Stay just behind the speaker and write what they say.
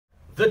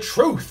the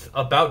truth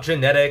about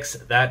genetics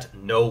that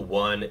no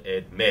one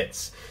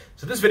admits.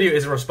 So this video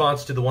is a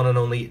response to the one and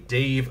only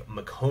Dave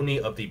McConey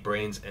of the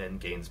Brains and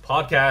Gains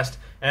podcast,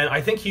 and I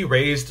think he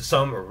raised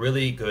some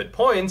really good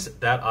points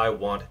that I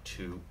want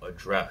to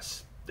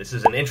address. This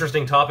is an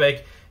interesting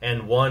topic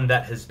and one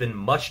that has been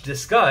much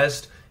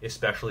discussed,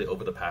 especially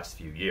over the past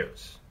few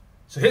years.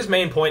 So his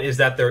main point is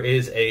that there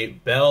is a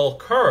bell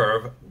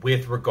curve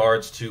with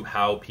regards to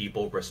how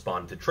people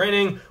respond to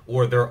training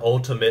or their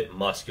ultimate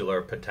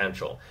muscular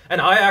potential. And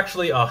I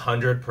actually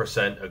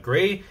 100%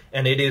 agree,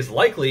 and it is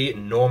likely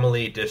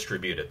normally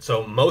distributed.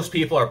 So most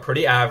people are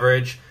pretty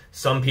average,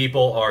 some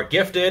people are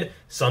gifted,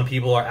 some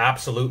people are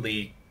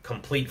absolutely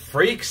complete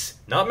freaks.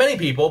 Not many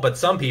people, but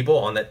some people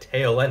on that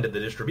tail end of the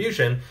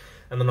distribution.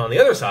 And then on the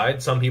other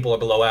side, some people are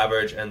below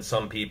average and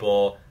some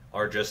people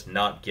are just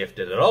not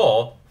gifted at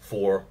all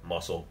for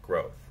muscle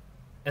growth.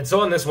 And so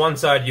on this one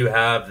side, you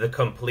have the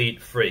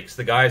complete freaks,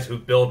 the guys who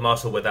build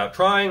muscle without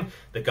trying,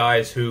 the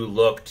guys who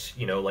looked,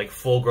 like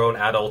full-grown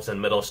adults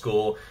in middle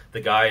school,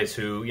 the guys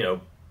who,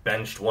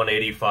 benched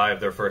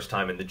 185 their first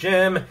time in the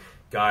gym,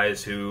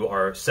 guys who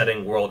are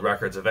setting world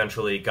records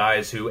eventually,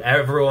 guys who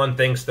everyone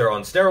thinks they're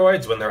on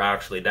steroids when they're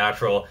actually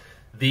natural,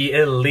 the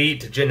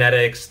elite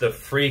genetics, the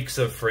freaks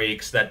of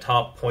freaks, that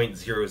top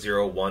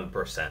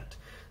 0.001%.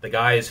 The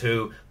guys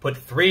who put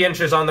 3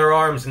 inches on their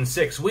arms in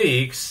 6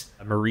 weeks.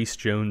 Maurice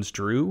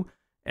Jones-Drew,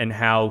 and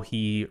how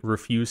he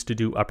refused to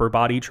do upper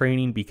body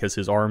training because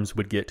his arms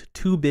would get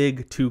too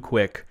big too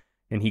quick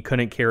and he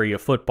couldn't carry a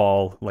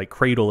football,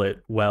 cradle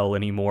it well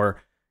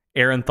anymore.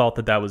 Aaron thought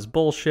that was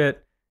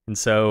bullshit. And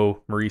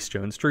so Maurice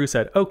Jones-Drew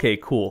said, okay,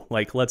 cool.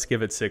 Let's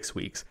give it 6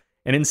 weeks.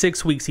 And in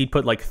 6 weeks, he'd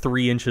put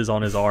 3 inches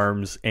on his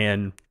arms,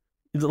 and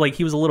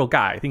he was a little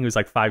guy. I think he was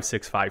 5'6",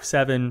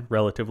 5'7",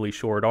 relatively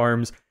short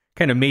arms.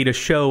 Kind of made a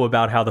show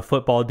about how the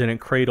football didn't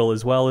cradle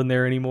as well in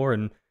there anymore.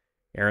 And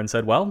Aaron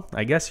said, well,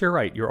 I guess you're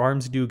right. Your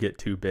arms do get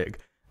too big.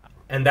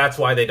 And that's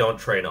why they don't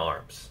train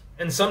arms.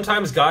 And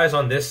sometimes guys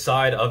on this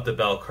side of the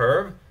bell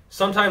curve,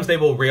 sometimes they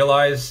will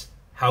realize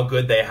how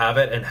good they have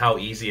it and how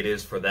easy it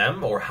is for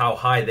them, or how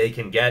high they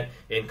can get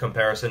in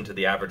comparison to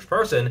the average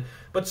person.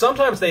 But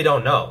sometimes they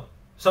don't know.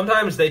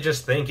 Sometimes they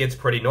just think it's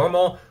pretty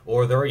normal,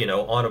 or they're,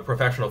 on a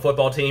professional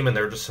football team and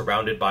they're just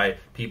surrounded by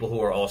people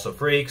who are also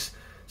freaks.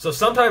 So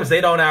sometimes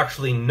they don't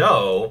actually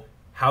know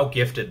how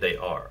gifted they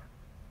are.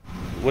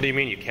 What do you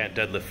mean you can't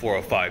deadlift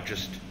 405?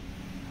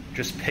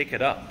 Just pick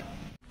it up.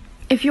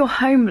 If you're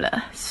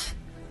homeless,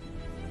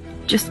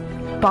 just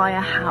buy a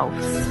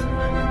house.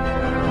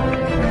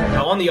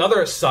 Now on the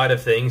other side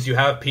of things, you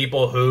have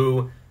people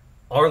who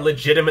are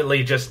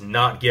legitimately just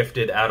not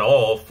gifted at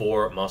all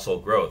for muscle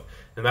growth.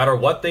 No matter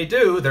what they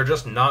do, they're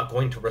just not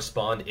going to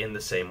respond in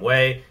the same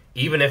way,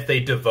 even if they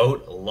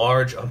devote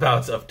large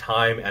amounts of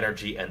time,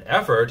 energy, and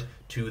effort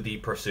to the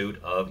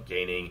pursuit of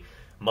gaining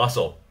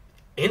muscle.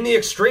 In the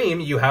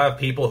extreme, you have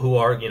people who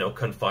are,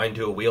 confined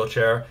to a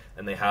wheelchair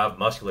and they have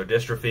muscular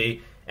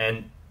dystrophy,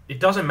 and it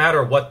doesn't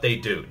matter what they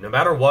do. No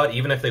matter what,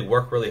 even if they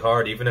work really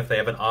hard, even if they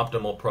have an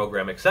optimal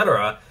program,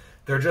 etc.,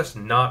 they're just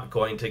not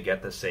going to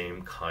get the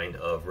same kind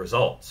of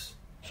results.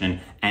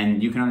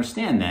 And you can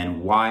understand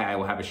then why I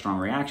will have a strong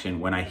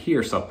reaction when I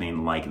hear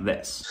something like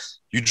this.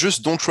 You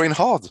just don't train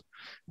hard.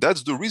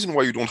 That's the reason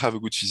why you don't have a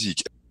good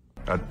physique.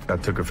 I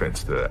took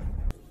offense to that.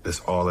 That's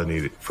all I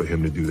needed for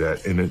him to do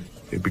that, and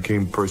it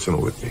became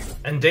personal with me.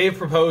 And Dave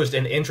proposed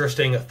an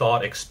interesting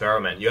thought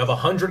experiment. You have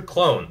 100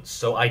 clones,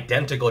 so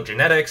identical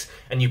genetics,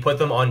 and you put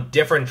them on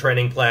different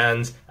training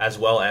plans as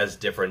well as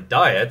different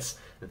diets.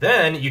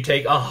 Then you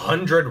take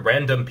 100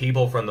 random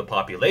people from the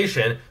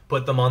population,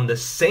 put them on the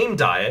same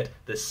diet,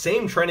 the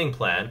same training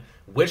plan.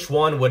 Which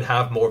one would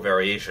have more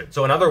variation?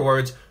 So in other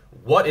words,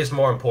 what is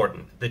more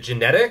important, the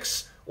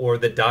genetics or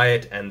the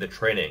diet and the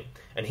training?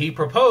 And he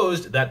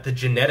proposed that the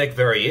genetic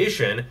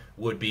variation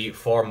would be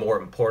far more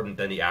important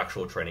than the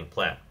actual training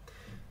plan.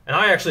 And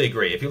I actually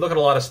agree. If you look at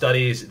a lot of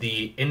studies,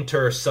 the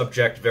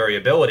inter-subject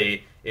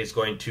variability is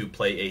going to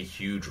play a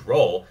huge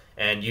role.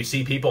 And you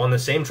see people on the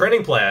same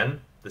training plan,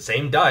 the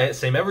same diet,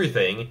 same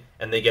everything,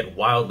 and they get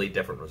wildly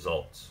different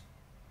results.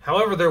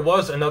 However, there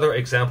was another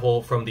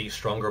example from the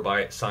Stronger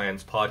by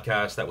Science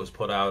podcast that was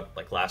put out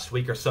last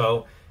week or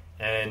so.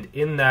 And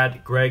in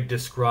that, Greg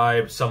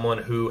described someone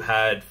who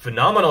had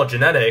phenomenal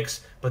genetics,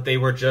 but they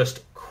were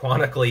just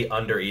chronically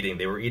under-eating.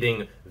 They were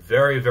eating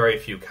very, very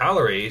few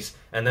calories,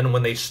 and then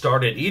when they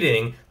started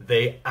eating,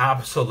 they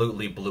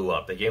absolutely blew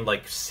up. They gained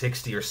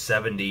 60 or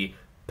 70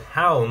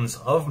 pounds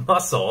of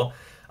muscle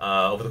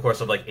over the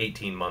course of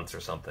 18 months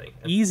or something.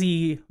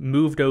 Easy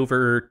moved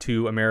over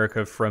to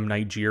America from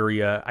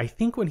Nigeria, I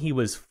think when he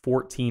was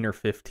 14 or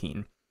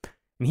 15.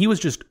 And he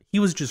was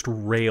just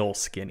rail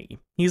skinny.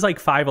 He's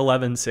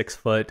 5'11", 6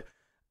 foot.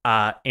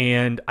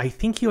 And I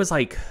think he was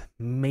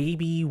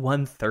maybe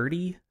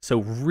 130. So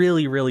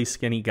really, really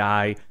skinny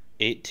guy.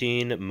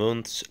 18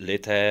 months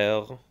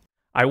later.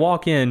 I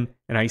walk in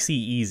and I see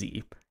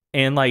Easy.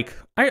 And I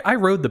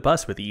rode the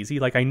bus with Easy.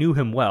 I knew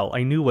him well.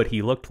 I knew what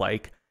he looked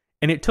like.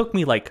 And it took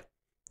me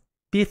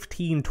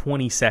 15,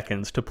 20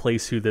 seconds to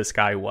place who this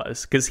guy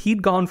was. Because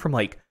he'd gone from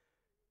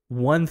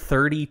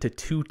 130 to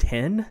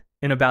 210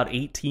 in about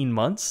 18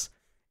 months.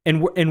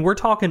 And we're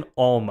talking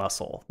all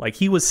muscle. Like,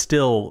 he was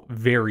still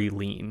very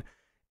lean.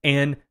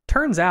 And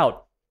turns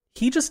out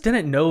he just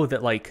didn't know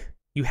that, like,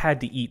 you had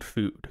to eat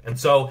food. And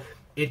so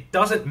it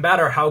doesn't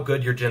matter how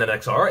good your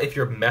genetics are if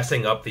you're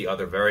messing up the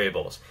other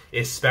variables,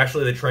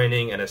 especially the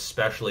training and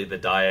especially the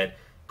diet.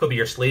 Could be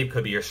your sleep,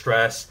 could be your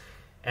stress.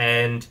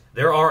 And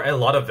there are a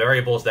lot of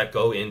variables that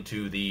go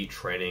into the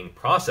training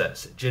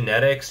process.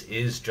 Genetics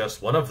is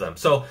just one of them.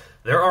 So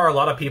there are a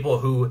lot of people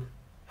who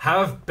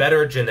have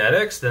better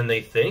genetics than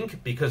they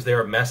think because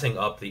they're messing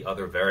up the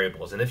other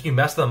variables. And if you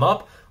mess them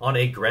up on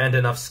a grand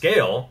enough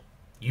scale,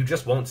 you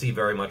just won't see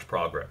very much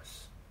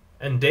progress.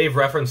 And Dave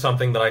referenced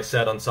something that I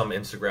said on some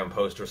Instagram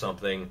post or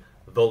something.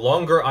 The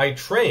longer I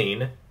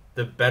train,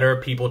 the better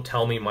people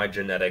tell me my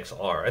genetics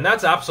are. And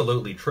that's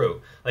absolutely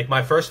true. Like,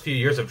 my first few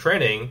years of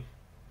training,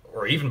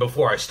 or even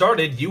before I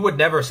started, you would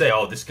never say,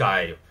 oh, this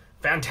guy,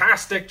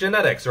 fantastic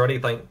genetics, or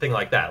anything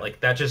like that. Like,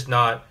 that's just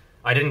not,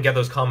 I didn't get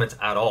those comments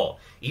at all.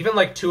 Even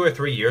like 2 or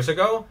 3 years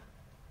ago,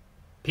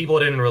 people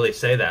didn't really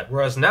say that.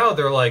 Whereas now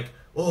they're like,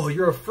 oh,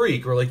 you're a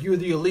freak, or like, you're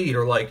the elite,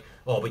 or like,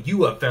 oh, but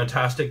you have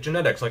fantastic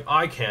genetics. Like,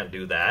 I can't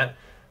do that.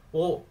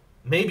 Well,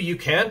 maybe you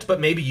can't, but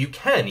maybe you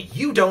can.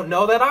 You don't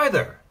know that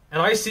either.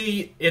 And I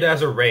see it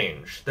as a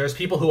range. There's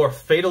people who are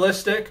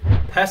fatalistic,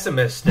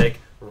 pessimistic,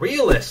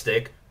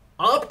 realistic,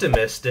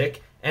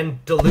 optimistic,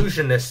 and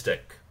delusionistic.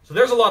 So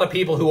there's a lot of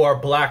people who are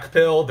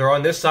black-pilled. They're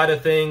on this side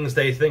of things.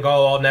 They think,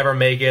 oh, I'll never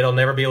make it. I'll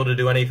never be able to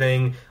do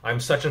anything. I'm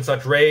such and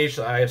such race.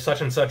 I have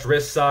such and such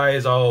wrist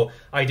size. Oh,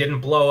 I didn't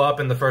blow up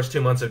in the first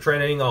 2 months of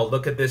training. Oh,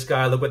 look at this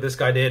guy. Look what this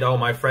guy did. Oh,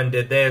 my friend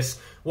did this.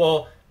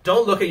 Well,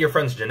 don't look at your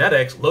friend's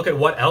genetics. Look at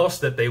what else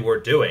that they were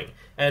doing.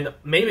 And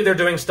maybe they're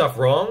doing stuff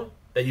wrong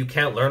that you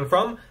can't learn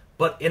from.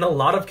 But in a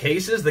lot of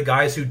cases, the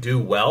guys who do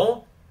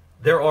well,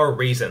 there are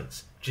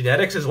reasons.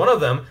 Genetics is one of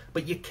them,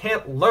 but you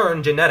can't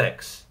learn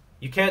genetics.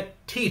 You can't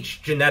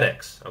teach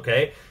genetics,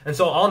 okay? And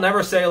so I'll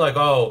never say like,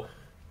 oh,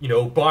 you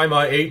know, buy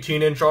my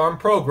 18-inch arm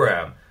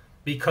program,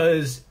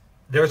 because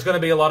there's going to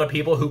be a lot of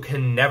people who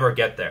can never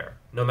get there,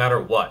 no matter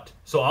what.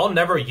 So I'll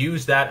never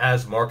use that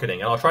as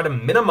marketing, and I'll try to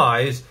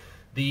minimize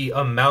the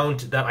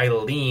amount that I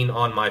lean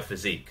on my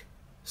physique.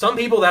 Some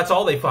people, that's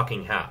all they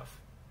fucking have.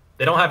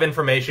 They don't have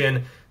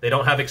information, they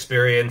don't have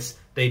experience,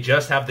 they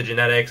just have the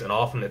genetics, and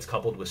often it's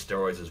coupled with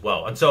steroids as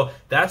well. And so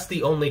that's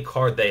the only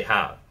card they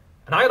have.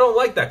 And I don't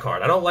like that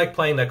card. I don't like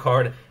playing that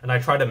card, and I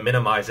try to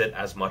minimize it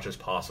as much as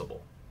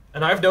possible.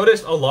 And I've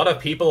noticed a lot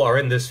of people are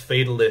in this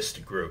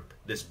fatalist group,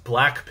 this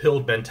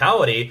black-pilled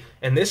mentality,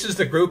 and this is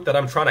the group that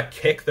I'm trying to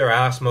kick their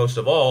ass most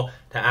of all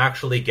to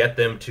actually get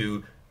them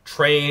to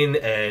train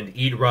and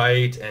eat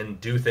right and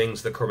do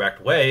things the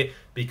correct way,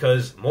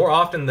 because more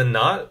often than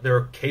not,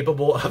 they're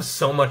capable of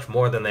so much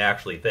more than they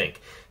actually think.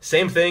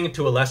 Same thing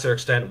to a lesser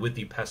extent with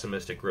the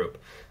pessimistic group.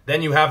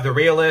 Then you have the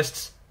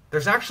realists.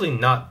 There's actually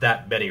not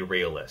that many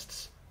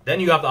realists. Then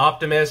you have the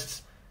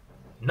optimists.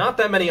 Not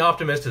that many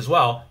optimists as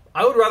well.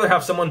 I would rather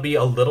have someone be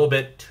a little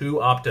bit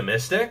too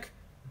optimistic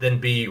than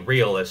be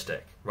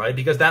realistic, right?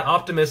 Because that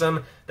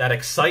optimism, that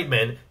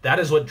excitement, that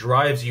is what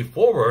drives you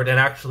forward and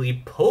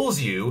actually pulls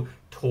you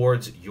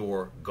towards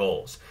your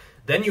goals.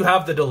 Then you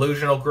have the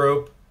delusional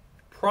group.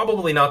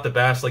 Probably not the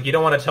best. Like, you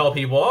don't want to tell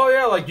people, oh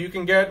yeah, like you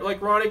can get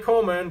like Ronnie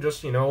Coleman,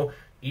 just, you know,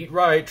 eat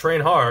right,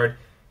 train hard.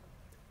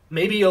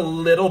 Maybe a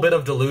little bit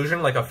of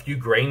delusion, like a few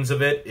grains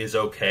of it, is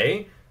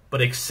okay,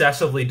 but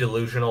excessively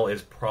delusional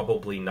is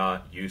probably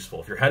not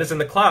useful. If your head is in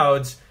the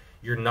clouds,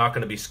 you're not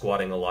going to be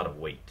squatting a lot of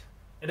weight.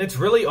 And it's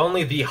really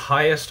only the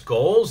highest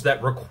goals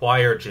that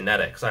require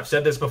genetics. I've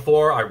said this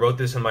before, I wrote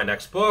this in my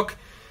next book.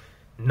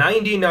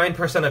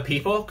 99% of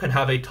people can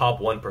have a top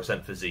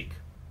 1% physique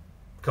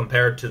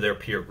compared to their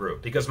peer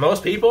group. Because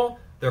most people,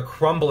 they're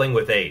crumbling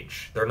with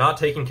age. They're not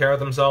taking care of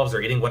themselves.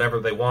 They're eating whatever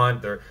they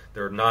want.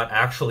 They're not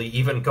actually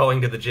even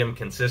going to the gym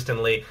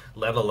consistently,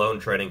 let alone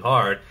training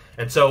hard.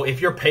 And so if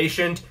you're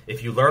patient,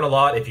 if you learn a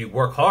lot, if you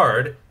work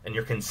hard, and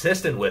you're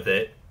consistent with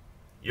it,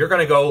 you're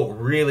going to go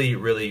really,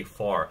 really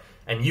far.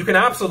 And you can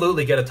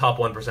absolutely get a top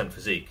 1%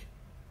 physique.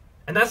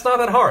 And that's not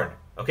that hard,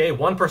 okay?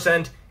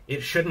 1%,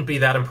 it shouldn't be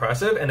that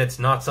impressive, and it's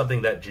not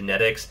something that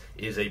genetics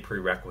is a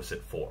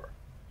prerequisite for.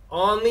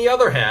 On the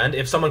other hand,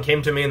 if someone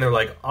came to me and they're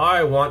like,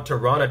 I want to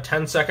run a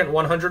 10-second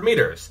 100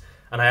 meters,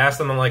 and I asked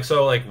them, I'm like,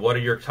 so, like, what are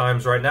your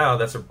times right now?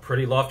 That's a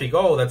pretty lofty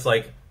goal. That's,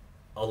 like,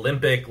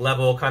 Olympic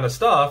level kind of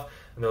stuff.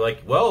 And they're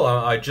like, well,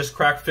 I just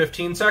cracked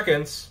 15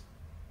 seconds.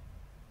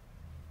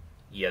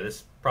 Yeah, this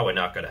is probably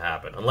not going to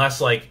happen. Unless,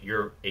 like,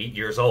 you're 8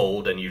 years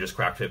old and you just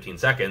cracked 15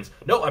 seconds.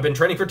 No, I've been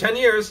training for 10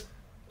 years.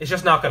 It's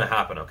just not going to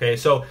happen, okay?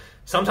 So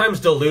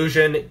sometimes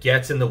delusion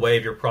gets in the way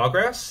of your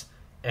progress,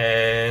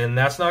 and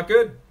that's not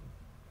good.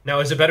 Now,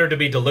 is it better to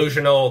be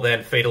delusional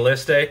than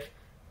fatalistic?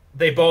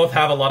 They both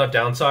have a lot of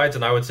downsides,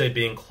 and I would say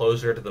being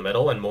closer to the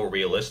middle and more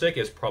realistic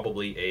is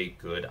probably a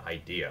good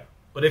idea.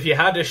 But if you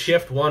had to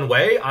shift one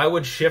way, I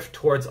would shift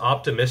towards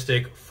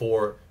optimistic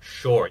for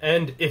sure.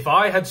 And if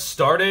I had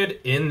started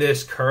in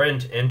this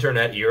current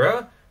internet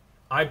era,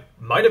 I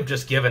might have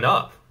just given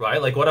up,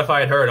 right? Like, what if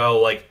I had heard, oh,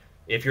 like,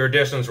 if you're a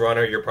distance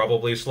runner, you're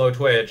probably slow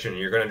twitch and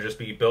you're going to just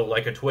be built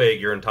like a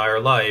twig your entire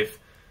life.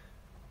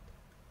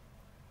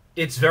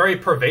 It's very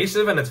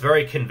pervasive and it's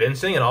very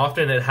convincing, and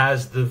often it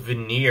has the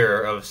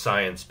veneer of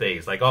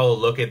science-based. Like, oh,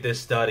 look at this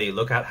study,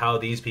 look at how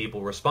these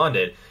people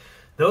responded.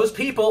 Those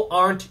people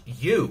aren't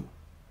you.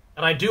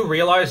 And I do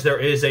realize there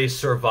is a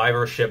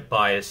survivorship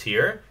bias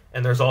here,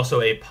 and there's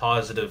also a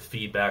positive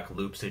feedback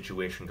loop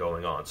situation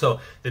going on. So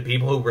the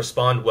people who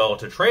respond well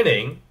to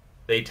training,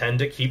 they tend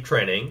to keep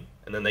training,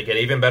 and then they get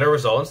even better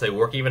results, they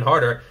work even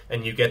harder,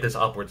 and you get this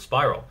upward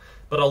spiral.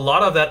 But a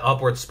lot of that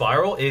upward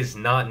spiral is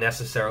not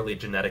necessarily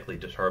genetically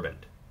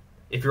determined.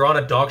 If you're on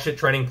a dogshit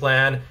training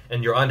plan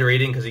and you're under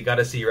eating because you got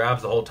to see your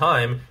abs the whole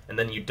time, and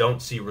then you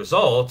don't see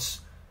results,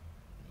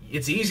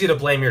 it's easy to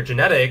blame your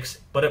genetics,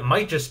 but it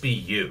might just be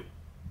you.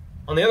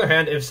 On the other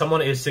hand, if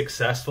someone is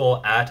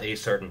successful at a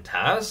certain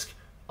task,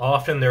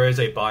 often there is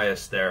a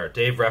bias there.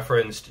 Dave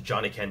referenced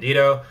Johnny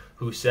Candido,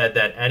 who said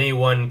that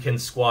anyone can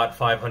squat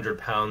 500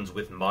 pounds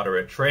with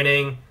moderate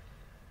training.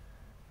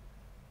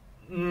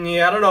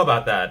 Yeah, I don't know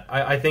about that.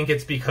 I think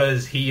it's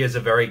because he is a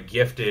very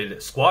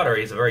gifted squatter.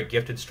 He's a very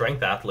gifted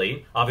strength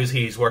athlete. Obviously,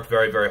 he's worked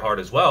very, very hard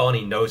as well, and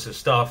he knows his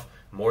stuff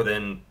more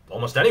than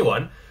almost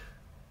anyone.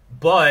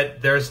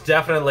 But there's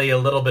definitely a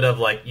little bit of,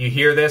 like, you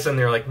hear this and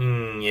you're like,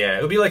 yeah.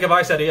 It would be like if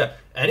I said, yeah,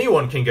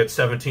 anyone can get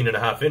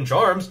 17.5-inch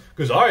arms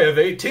because I have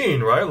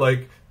 18, right?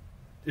 Like,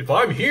 if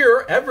I'm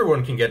here,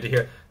 everyone can get to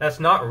here. That's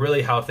not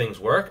really how things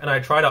work, and I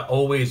try to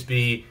always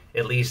be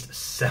at least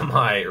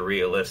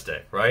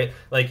semi-realistic, right?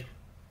 Like,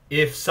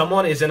 if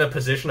someone is in a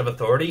position of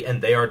authority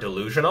and they are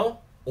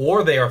delusional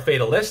or they are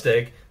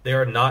fatalistic, they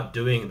are not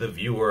doing the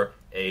viewer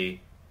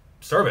a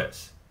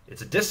service.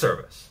 It's a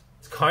disservice.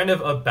 It's kind of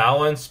a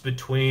balance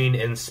between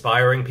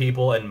inspiring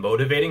people and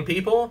motivating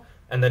people,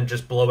 and then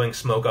just blowing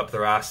smoke up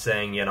their ass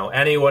saying, you know,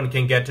 anyone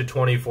can get to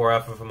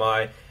 24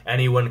 FFMI,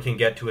 anyone can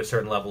get to a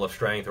certain level of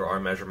strength or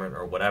arm measurement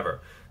or whatever.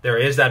 There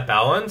is that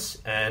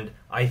balance, and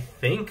I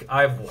think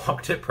I've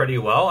walked it pretty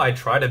well. I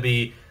try to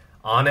be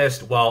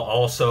honest while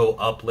also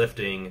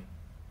uplifting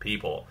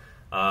people.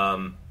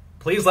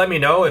 Please let me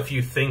know if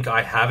you think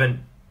I haven't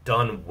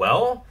done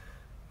well.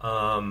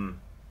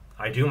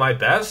 I do my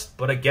best,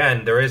 but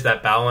again, there is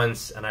that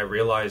balance, and I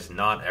realize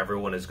not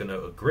everyone is going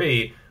to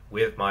agree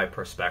with my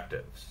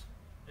perspectives.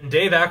 And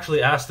Dave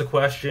actually asked the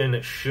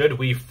question, should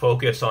we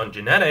focus on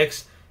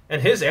genetics?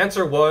 And his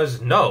answer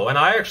was no, and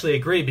I actually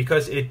agree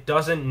because it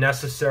doesn't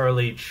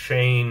necessarily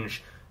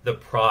change the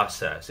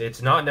process.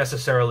 It's not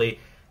necessarily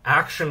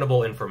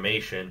actionable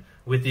information,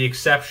 with the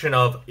exception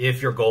of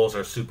if your goals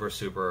are super,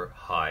 super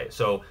high.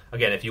 So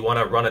again, if you want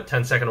to run a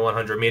 10-second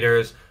 100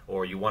 meters,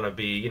 or you want to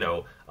be, you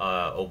know,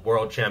 a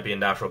world champion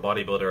natural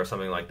bodybuilder or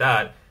something like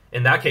that,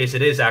 in that case,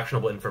 it is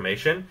actionable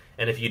information.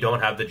 And if you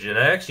don't have the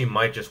genetics, you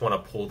might just want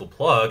to pull the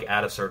plug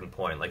at a certain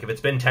point. Like if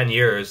it's been 10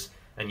 years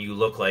and you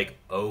look like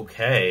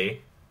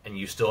okay, and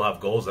you still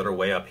have goals that are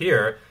way up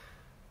here,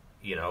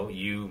 you know,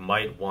 you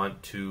might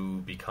want to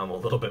become a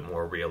little bit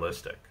more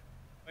realistic.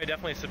 I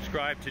definitely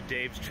subscribe to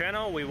Dave's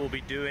channel. We will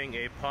be doing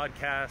a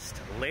podcast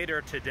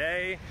later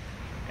today,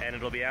 and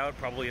it'll be out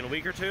probably in a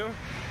week or two,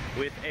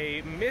 with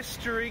a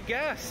mystery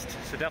guest.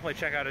 So definitely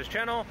check out his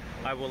channel.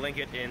 I will link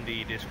it in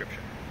the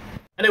description.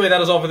 Anyway,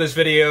 that is all for this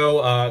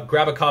video.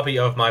 Grab a copy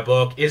of my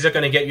book. Is it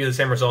going to get you the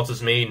same results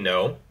as me?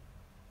 No.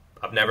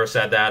 I've never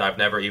said that. I've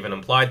never even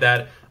implied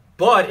that.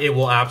 But it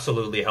will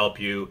absolutely help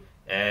you.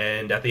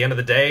 And at the end of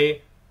the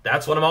day,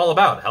 that's what I'm all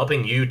about.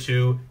 Helping you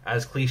to,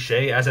 as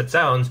cliche as it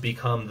sounds,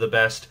 become the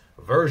best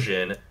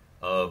version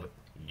of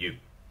you.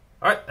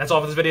 Alright, that's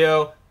all for this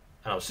video.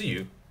 And I'll see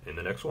you in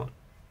the next one.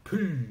 Peace.